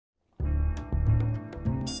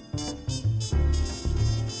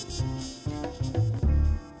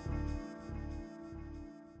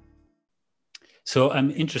So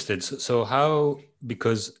I'm interested. So how,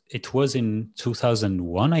 because it was in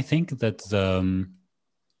 2001, I think, that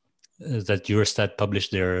that Eurostat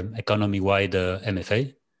published their economy-wide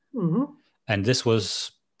MFA. Mm-hmm. And this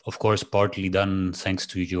was, of course, partly done thanks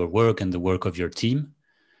to your work and the work of your team.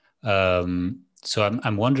 So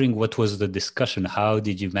I'm wondering, what was the discussion? How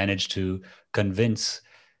did you manage to convince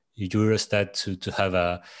Eurostat to have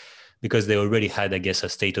a, because they already had, I guess, a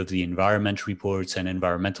state of the environment reports and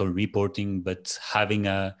environmental reporting, but having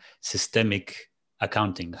a systemic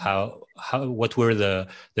accounting, what were the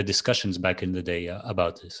discussions back in the day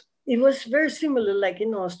about this? It was very similar, like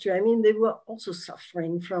in Austria. I mean, they were also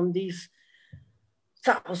suffering from these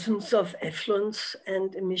thousands of effluents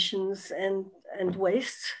and emissions and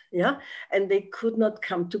wastes, yeah, and they could not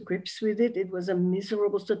come to grips with it. It was a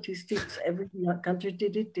miserable statistics. Every country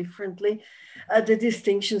did it differently. The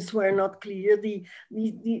distinctions were not clear. The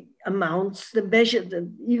amounts,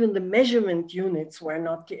 even the measurement units were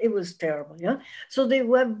not. It was terrible, yeah. So they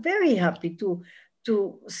were very happy to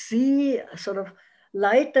see a sort of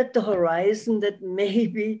light at the horizon, that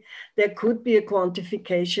maybe there could be a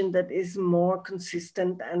quantification that is more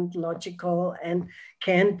consistent and logical and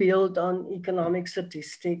can build on economic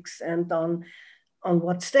statistics and on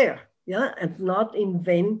what's there, yeah, and not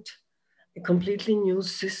invent a completely new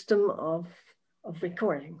system of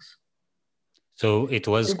recordings. So it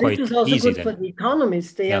was quite easy. This was also good then for the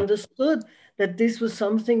economists. They understood that this was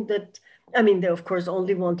something that, I mean, they of course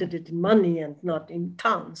only wanted it in money and not in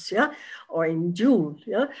tons, yeah, or in joule,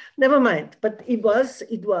 yeah. Never mind. But it was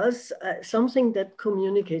something that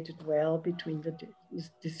communicated well between the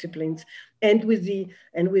disciplines and with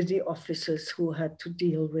the officers who had to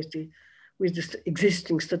deal with the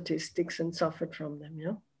existing statistics and suffered from them,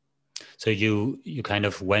 yeah. So you kind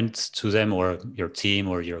of went to them, or your team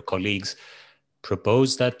or your colleagues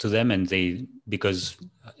proposed that to them, and because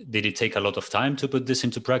did it take a lot of time to put this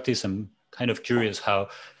into practice? I'm kind of curious how,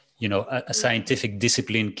 a scientific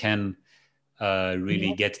discipline can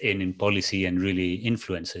really get in policy and really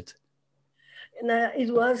influence it. And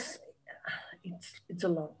it's a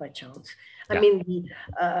lot by chance. Yeah. I mean,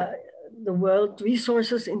 the World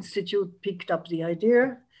Resources Institute picked up the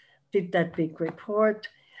idea, did that big report.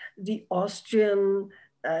 The Austrian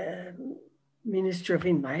Ministry of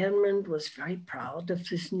Environment was very proud of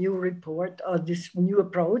this new report or this new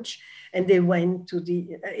approach. And they went to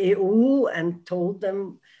the EU and told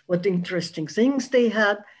them what interesting things they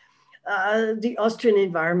had. The Austrian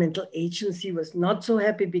Environmental Agency was not so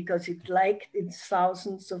happy because it liked its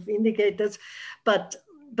thousands of indicators, but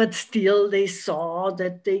still they saw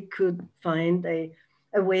that they could find a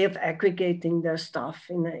way of aggregating their stuff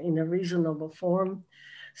in a reasonable form.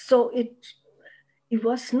 So it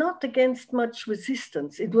was not against much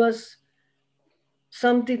resistance. It was,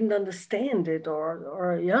 some didn't understand it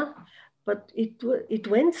or yeah, but it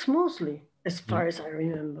went smoothly as far as I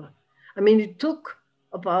remember. I mean, it took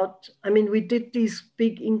we did these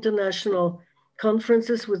big international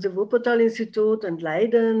conferences with the Wuppertal Institute and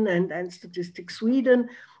Leiden and Statistics Sweden.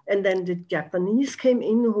 And then the Japanese came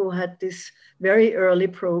in, who had this very early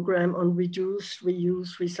program on reduce,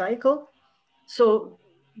 reuse, recycle. So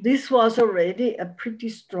this was already a pretty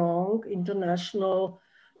strong international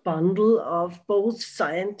bundle of both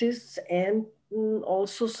scientists and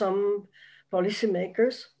also some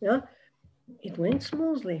policymakers. Yeah, it went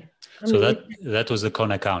smoothly. So that was the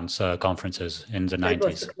CONACOUNTS conferences in the 90s. That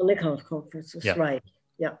was the CONACOUNTS conferences, right?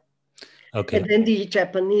 Yeah. Okay. And then the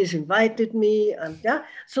Japanese invited me, and yeah,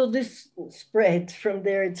 so this spread from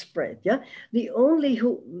there. It spread, yeah. The only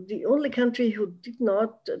country who did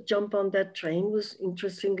not jump on that train was,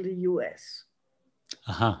 interestingly, US.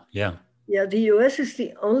 Yeah. Yeah, the US is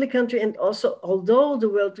the only country, and also, although the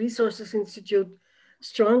World Resources Institute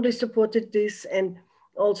strongly supported this, and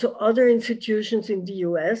also other institutions in the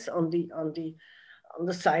US on the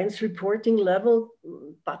science reporting level,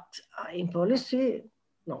 but in policy,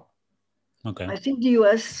 no. Okay. I think the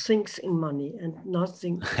US thinks in money and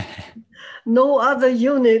nothing. No other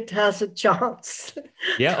unit has a chance.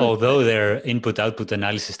 Yeah, although their input-output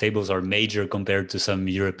analysis tables are major compared to some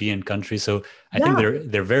European countries, so I think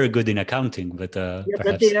they're very good in accounting, but perhaps...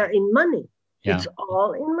 but they are in money. Yeah. It's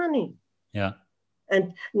all in money. Yeah.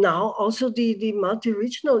 And now also the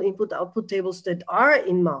multi-regional input-output tables that are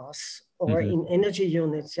in mass or in energy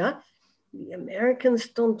units, yeah, the Americans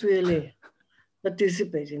don't really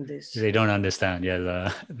participate in this. They don't understand,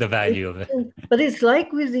 the value of it. But it's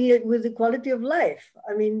like with the quality of life.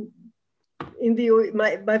 I mean, in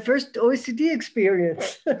my first OECD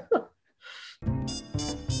experience.